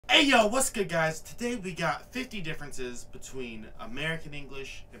Hey yo, what's good guys? Today we got 50 differences between American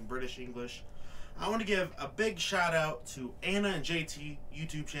English and British English. I want to give a big shout out to Anna and JT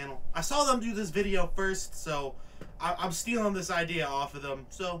YouTube channel. I saw them do this video first, so I'm stealing this idea off of them.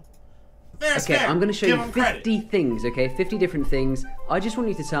 So, okay, I'm going to show you 50 things, okay? 50 different things. I just want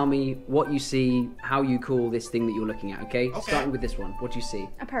you to tell me what you see, how you call this thing that you're looking at, okay? Starting with this one. What do you see?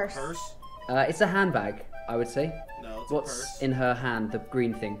 A purse. Purse? It's a handbag, I would say. No, it's What's a purse. in her hand, the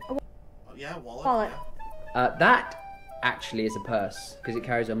green thing? Oh, yeah, wallet. Wallet. Yeah. That actually is a purse, because it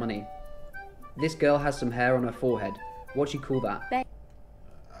carries her money. This girl has some hair on her forehead. What do you call that?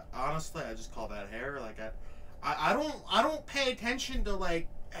 Honestly, I just call that hair. Like I don't pay attention to like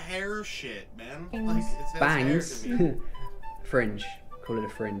hair shit, man. Like it's Bangs? hair to me. Fringe. Call it a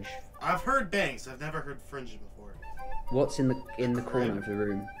fringe. I've heard bangs. I've never heard fringe before. What's in the corner of the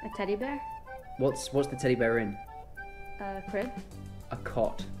room? A teddy bear. What's the teddy bear in? A crib. A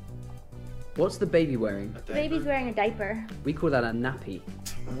cot. What's the baby wearing? The baby's wearing a diaper. We call that a nappy.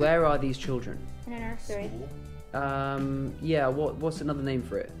 Where are these children? In a nursery. School? Yeah, what's another name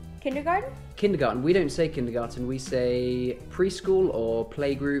for it? Kindergarten. Kindergarten. We don't say kindergarten, we say preschool or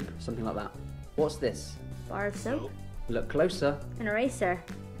playgroup, something like that. What's this? Bar of soap. Look closer. An eraser.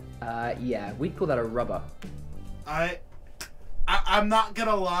 Yeah, we call that a rubber. I'm not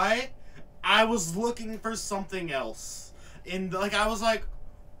gonna lie, I was looking for something else. And like I was like,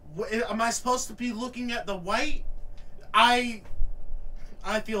 am I supposed to be looking at the white? I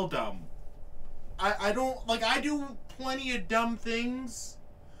feel dumb. I don't like I do plenty of dumb things,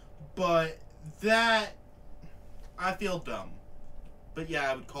 but that I feel dumb. But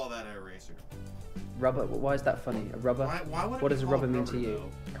yeah, I would call that an eraser. Rubber? Why is that funny? A rubber? Why would what does a rubber mean to you?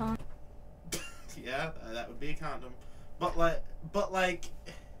 Con. Yeah, that would be a condom. But like,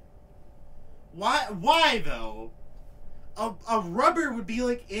 why though? A rubber would be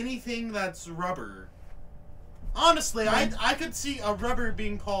like anything that's rubber. Honestly, I could see a rubber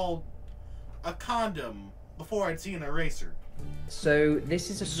being called a condom before I'd see an eraser. So this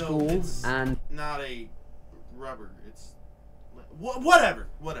is a school, and not a rubber. It's whatever.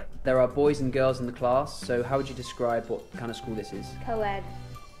 There are boys and girls in the class. So how would you describe what kind of school this is? Co-ed.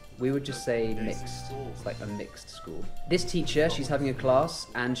 We would just say mixed. It's like a mixed school. This teacher, she's having a class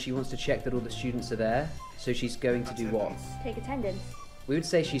and she wants to check that all the students are there. So she's going to do what? Take attendance. We would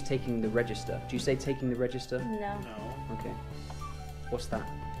say she's taking the register. Do you say taking the register? No. No. Okay. What's that?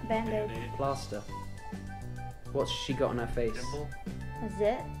 Band-aid. Plaster. What's she got on her face? Dimple. A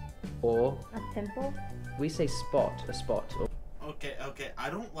zit. Or A pimple. we say spot. A spot. Or Okay. I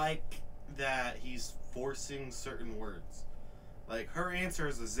don't like that he's forcing certain words. Like, her answer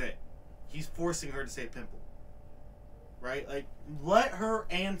is a zit. He's forcing her to say pimple. Right? Like, let her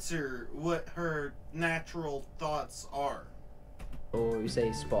answer what her natural thoughts are. or we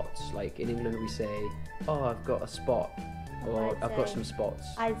say spots. Like in England we say, oh, I've got a spot. Or I've got some spots.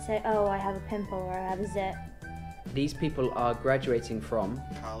 I'd say, oh, I have a pimple or I have a zit. These people are graduating from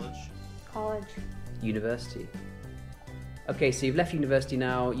College. University. Okay, so you've left university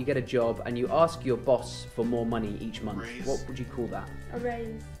now, you get a job, and you ask your boss for more money each month. Raise. What would you call that? A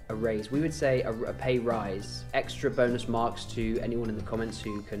raise. A raise. We would say a pay rise. Extra bonus marks to anyone in the comments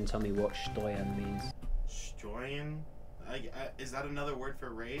who can tell me what Steuern means. Steuern? Is that another word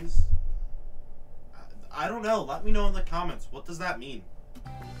for raise? I don't know. Let me know in the comments. What does that mean?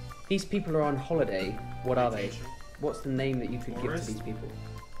 These people are on holiday. What are they? Vacation? What's the name that you could give to these people?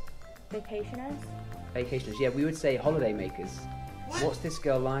 Vacationers. Vacationers. Yeah, we would say holiday makers. What? What's this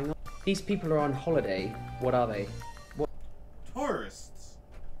girl lying on? These people are on holiday. What are they? Tourists.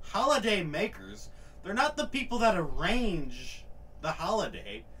 Holiday makers. They're not the people that arrange the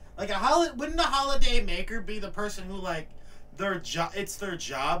holiday. Like wouldn't a holiday maker be the person who like it's their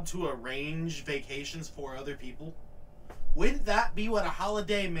job to arrange vacations for other people? Wouldn't that be what a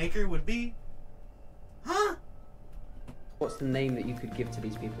holiday maker would be? Huh? What's the name that you could give to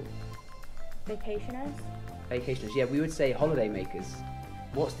these people? Vacationers. Vacationers. Yeah, we would say holiday makers.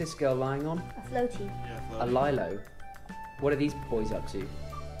 What's this girl lying on? A floaty. Yeah, A lilo. What are these boys up to?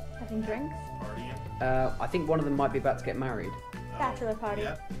 Having drinks. Partying. I think one of them might be about to get married. Bachelor party.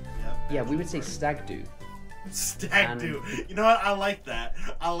 Yep. Yeah, we would say stag do. Stag do. You know what? I like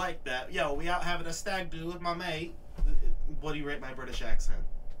that. Yo, we out having a stag do with my mate. What do you rate my British accent?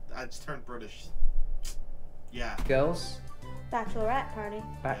 I just turned British. Yeah. Girls? Bachelorette party.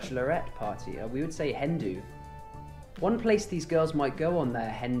 Bachelorette party. We would say hen do. One place these girls might go on their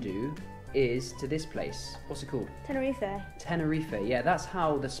hen do is to this place. What's it called? Tenerife. Tenerife. Yeah, that's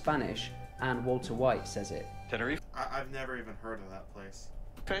how the Spanish and Walter White says it. Tenerife. I've never even heard of that place.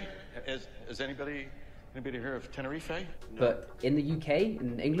 Okay. Has anybody Anybody hear of Tenerife? No. But in the UK,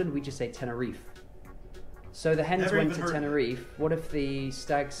 in England, we just say Tenerife. So the hens went to Tenerife. What if the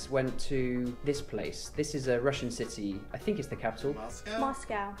stags went to this place? This is a Russian city. I think it's the capital. Moscow?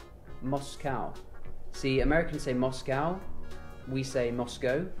 Moscow. Moscow. See, Americans say Moscow. We say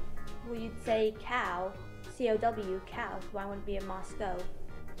Moscow. Well, you'd say cow. C-O-W, cow. Why wouldn't it be in Moscow?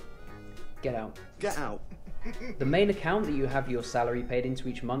 Get out. Get out. The main account that you have your salary paid into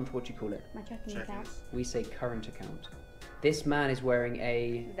each month, what do you call it? My checking account. We say current account. This man is wearing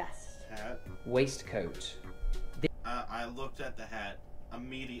a Vest. Hat. waistcoat. I looked at the hat.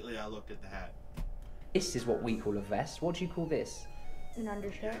 Immediately I looked at the hat. This is what we call a vest. What do you call this? An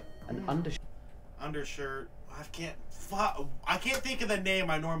undershirt. An undershirt. Undershirt. I can't think of the name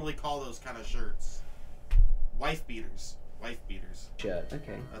I normally call those kind of shirts. Wife beaters. Wife beaters. Shirt.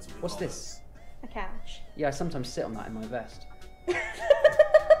 Okay. That's what we What's call this? A couch. Yeah, I sometimes sit on that in my vest.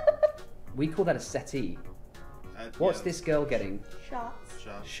 We call that a settee. What's yeah. this girl getting? Shots.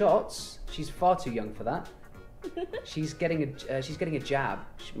 Shots? She's far too young for that. She's getting a jab.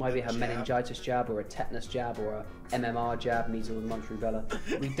 She might be her meningitis jab or a tetanus jab or a MMR jab, measles, mumps, rubella.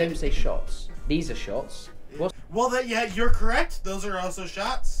 We don't say shots. These are shots. Well, yeah, you're correct. Those are also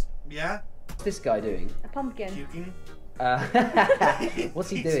shots. Yeah. What's this guy doing? A pumpkin. Puking. What's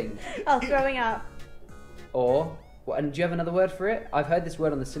he doing? Oh, throwing up. Or, and do you have another word for it? I've heard this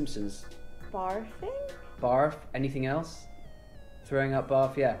word on The Simpsons. Barfing? Barf. Anything else? Throwing up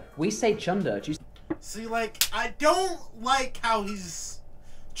barf. Yeah. We say chunder. Do you... See, like, I don't like how he's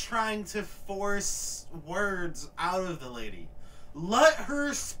trying to force words out of the lady. Let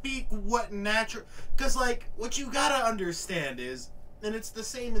her speak what natural... Because, like, what you gotta understand is, and it's the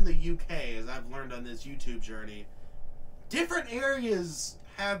same in the UK, as I've learned on this YouTube journey, different areas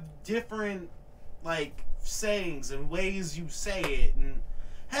have different, like, sayings and ways you say it, and,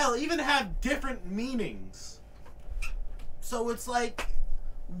 hell, even have different meanings. So it's like...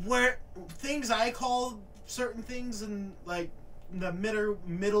 where things I call certain things in like the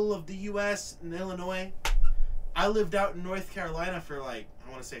middle of the U.S. in Illinois. I lived out in North Carolina for like I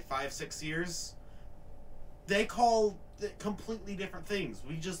want to say 5-6 years. They call it completely different things.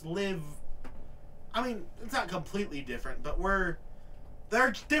 We just live. I mean, it's not completely different, but there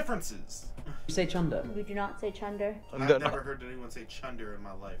are differences. You say chunder. We do not say chunder. I've never heard anyone say chunder in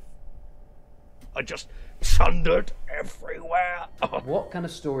my life. I just chundered everywhere. What kind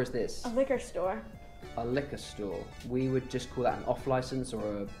of store is this? A liquor store. A liquor store. We would just call that an off license or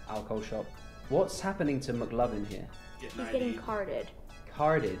a alcohol shop. What's happening to McLovin here? He's getting carded.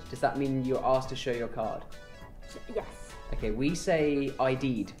 Carded. Does that mean you're asked to show your card? Yes. Okay, we say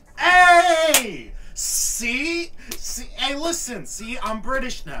ID'd. Hey! See? Hey, listen. See, I'm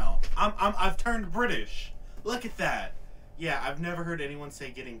British now. I've turned British. Look at that. Yeah, I've never heard anyone say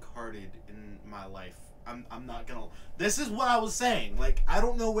getting carded in my life. I'm not gonna... This is what I was saying. Like, I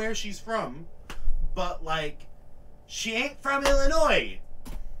don't know where she's from, but, like, she ain't from Illinois.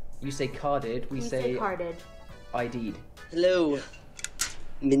 You say carded, we say carded. ID'd. Hello,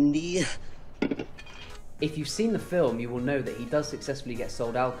 Mindy. If you've seen the film, you will know that he does successfully get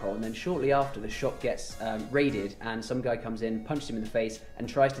sold alcohol, and then shortly after, the shop gets raided, and some guy comes in, punches him in the face, and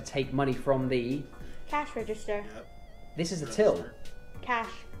tries to take money from the... Cash register. Yep. This is a till. Cash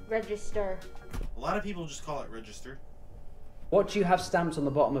register. A lot of people just call it register. What do you have stamped on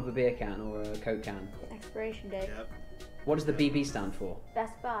the bottom of a beer can or a Coke can? Expiration date. Yep. What does the BB stand for?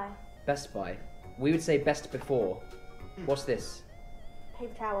 Best Buy. Best Buy. We would say best before. What's this?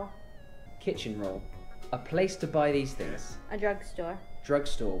 Paper towel. Kitchen roll. A place to buy these things. A drugstore.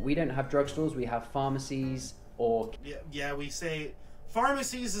 Drugstore. We don't have drugstores, we have pharmacies or... Yeah, we say...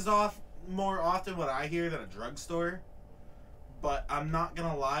 Pharmacies is more often what I hear than a drugstore. But I'm not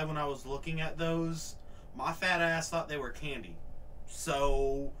gonna lie, when I was looking at those, my fat ass thought they were candy.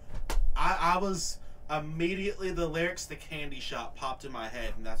 So, I was... Immediately the lyrics to Candy Shop popped in my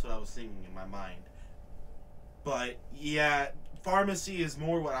head, and that's what I was singing in my mind. But, yeah, pharmacy is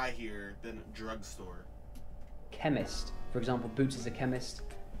more what I hear than drugstore. Chemist. For example, Boots is a chemist,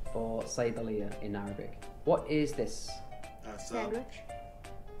 or Saydaliya in Arabic. What is this? Sandwich.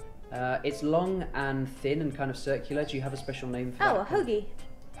 It's long and thin and kind of circular. Do you have a special name for that? Oh, a hoagie.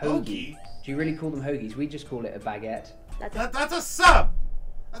 Hoagie. Do you really call them hoagies? We just call it a baguette. That's a sub!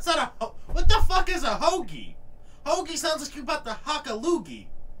 That's not a... What the fuck is a hoagie? Hoagie sounds like you're about to hock a loogie.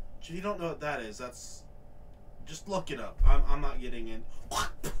 If you don't know what that is, that's... Just look it up. I'm not getting in.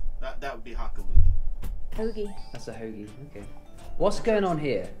 That would be hock a loogie. Hoagie. That's a hoagie. Okay. What's going on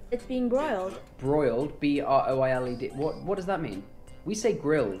here? It's being broiled. Broiled. B-R-O-I-L-E-D. What does that mean? We say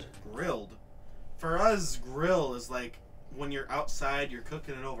grilled. Grilled. For us, grill is like when you're outside, you're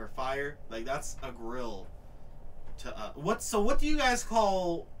cooking it over fire. Like that's a grill. What do you guys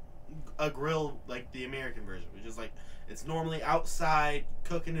call a grill, like the American version, which is like it's normally outside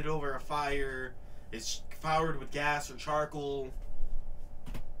cooking it over a fire. It's fired with gas or charcoal.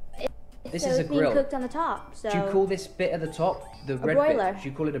 This so is a it's being grill. cooked on the top. So Do you call this bit at the top the red broiler. bit? Do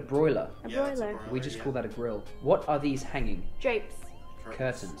you call it a broiler? a Yeah, it's a broiler? broiler, We just yeah. call that a grill. What are these hanging? Drapes.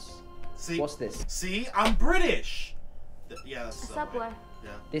 Curtains. See, What's this? See, I'm British. Yeah, that's A subway. Yeah.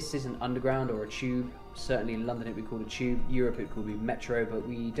 This is an underground or a tube. Certainly in London it would be called a tube. Europe it would be metro, but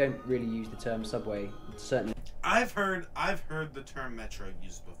we don't really use the term subway. Certainly. I've heard the term metro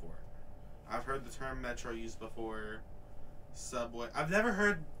used before. I've heard the term metro used before. Subway. I've never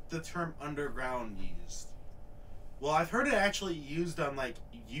heard the term underground used. Well, I've heard it actually used on like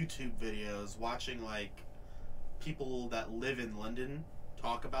YouTube videos, watching like people that live in London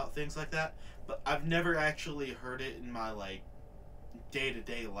talk about things like that, but I've never actually heard it in my like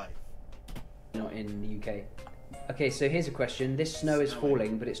day-to-day life. Not in the UK. Okay, so here's a question. This snow is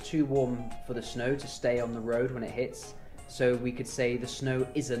falling, but it's too warm for the snow to stay on the road when it hits. So we could say the snow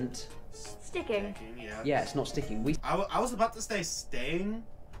isn't. Sticking. Yeah. Yeah, it's not sticking. We I was about to say staying,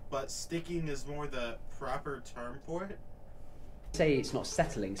 but sticking is more the proper term for it. say it's not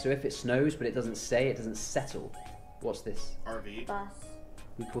settling. So if it snows but it doesn't stay, it doesn't settle. What's this? RV. Bus.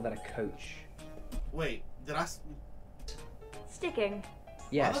 We call that a coach. Wait, did I? Sticking.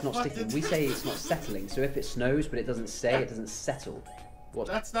 Yeah, Why it's the not fuck sticking. did- We say it's not settling. So if it snows but it doesn't stay, it doesn't settle. What?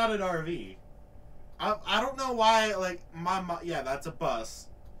 That's not an RV. I don't know why. Like my mom. Yeah, that's a bus.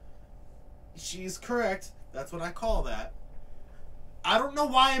 She's correct. That's what I call that. I don't know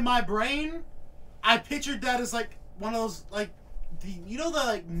why in my brain, I pictured that as like one of those like, you know, the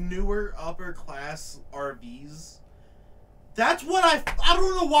like newer upper class RVs. That's what I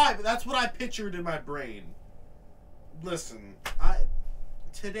don't know why, but that's what I pictured in my brain. Listen,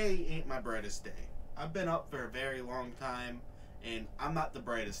 today ain't my brightest day. I've been up for a very long time, and I'm not the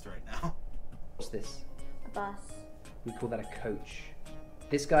brightest right now. What's this? A bus. We call that a coach.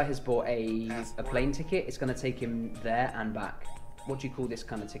 This guy has bought a Passport. plane ticket. It's going to take him there and back. What do you call this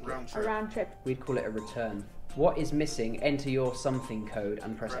kind of ticket? Round A trip. round trip. We'd call it a return. What is missing? Enter your something code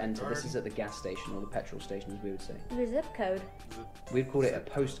and press Credit enter. This card. is at the gas station or the petrol station, as we would say. The zip code. We'd call it a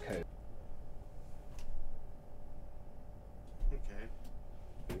postcode.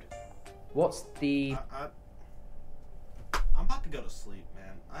 Okay. What's the... I'm about to go to sleep,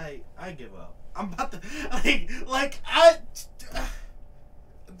 man. I give up. I'm about to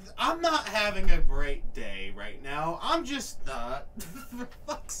I'm not having a great day right now. I'm just not. For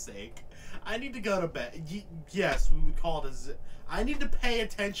fuck's sake. I need to go to bed. Yes, we would call it I need to pay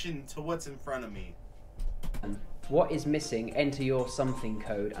attention to what's in front of me. What is missing? Enter your something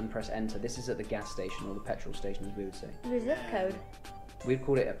code and press enter. This is at the gas station or the petrol station, as we would say. The zip code. We'd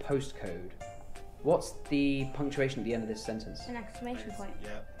call it a postcode. What's the punctuation at the end of this sentence? An exclamation point.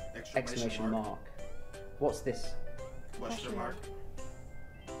 Yeah. Exclamation mark. What's this? Question mark.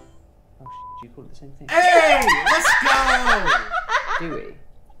 Oh, do you call it the same thing? Hey! Let's go! Do we?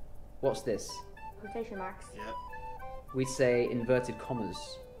 What's this? Quotation marks. Yep. We'd say inverted commas.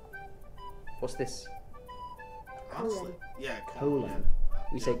 What's this? Honestly. Yeah, Colon.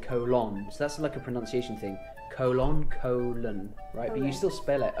 We say colon. So that's like a pronunciation thing. Colon, colon. Right? But you Colon. still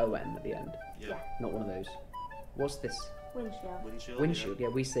spell it O-N at the end. Yeah. Not one of those. What's this? Windshield. Windshield. Windshield. Yeah,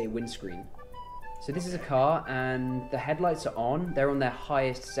 we say windscreen. So this is a car and the headlights are on. They're on their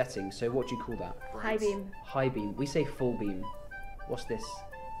highest setting. So what do you call that? Yeah. High beam. High beam. We say full beam. What's this?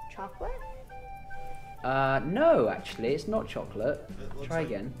 Chocolate. No, actually, it's not chocolate. It looks Try like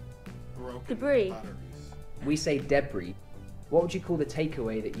again. Broken Debris. batteries. We say debris. What would you call the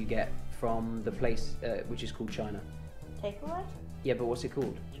takeaway that you get from the place which is called China? Takeaway. Yeah, but what's it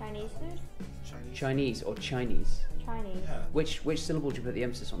called? Chinese food. Chinese. Chinese or Chinese? Chinese. Yeah. Which syllable do you put the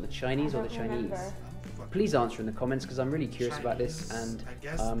emphasis on? The Chinese I or the don't Chinese? remember. Please answer in the comments because I'm really curious about this Chinese, and I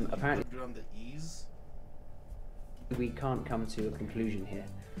guess apparently put it on the E's. we can't come to a conclusion here.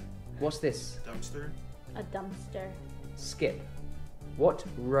 What's this? Dumpster. A dumpster. Skip. What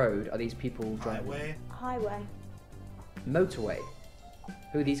road are these people driving? Highway. Highway. Motorway.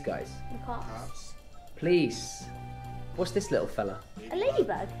 Who are these guys? The cops. Cops. Police. What's this little fella? A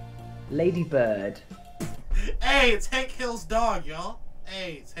ladybug. Ladybird. Hey, it's Hank Hill's dog, y'all.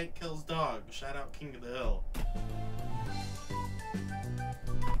 Hey, it's Hank Hill's dog. Shout out King of the Hill.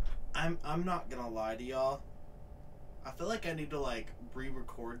 I'm not gonna lie to y'all. I feel like I need to like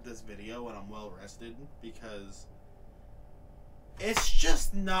re-record this video when I'm well rested because it's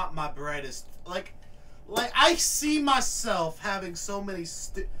just not my brightest. Like I see myself having so many.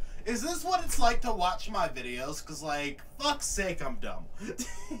 Is this what it's like to watch my videos? Cause like, fuck's sake, I'm dumb.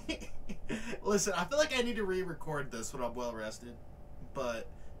 Listen, I feel like I need to re-record this when I'm well rested. But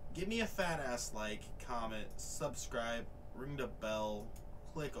give me a fat ass like, comment, subscribe, ring the bell,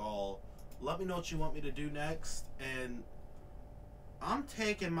 click all. Let me know what you want me to do next, and I'm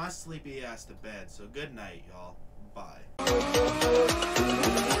taking my sleepy ass to bed. So good night, y'all. Bye.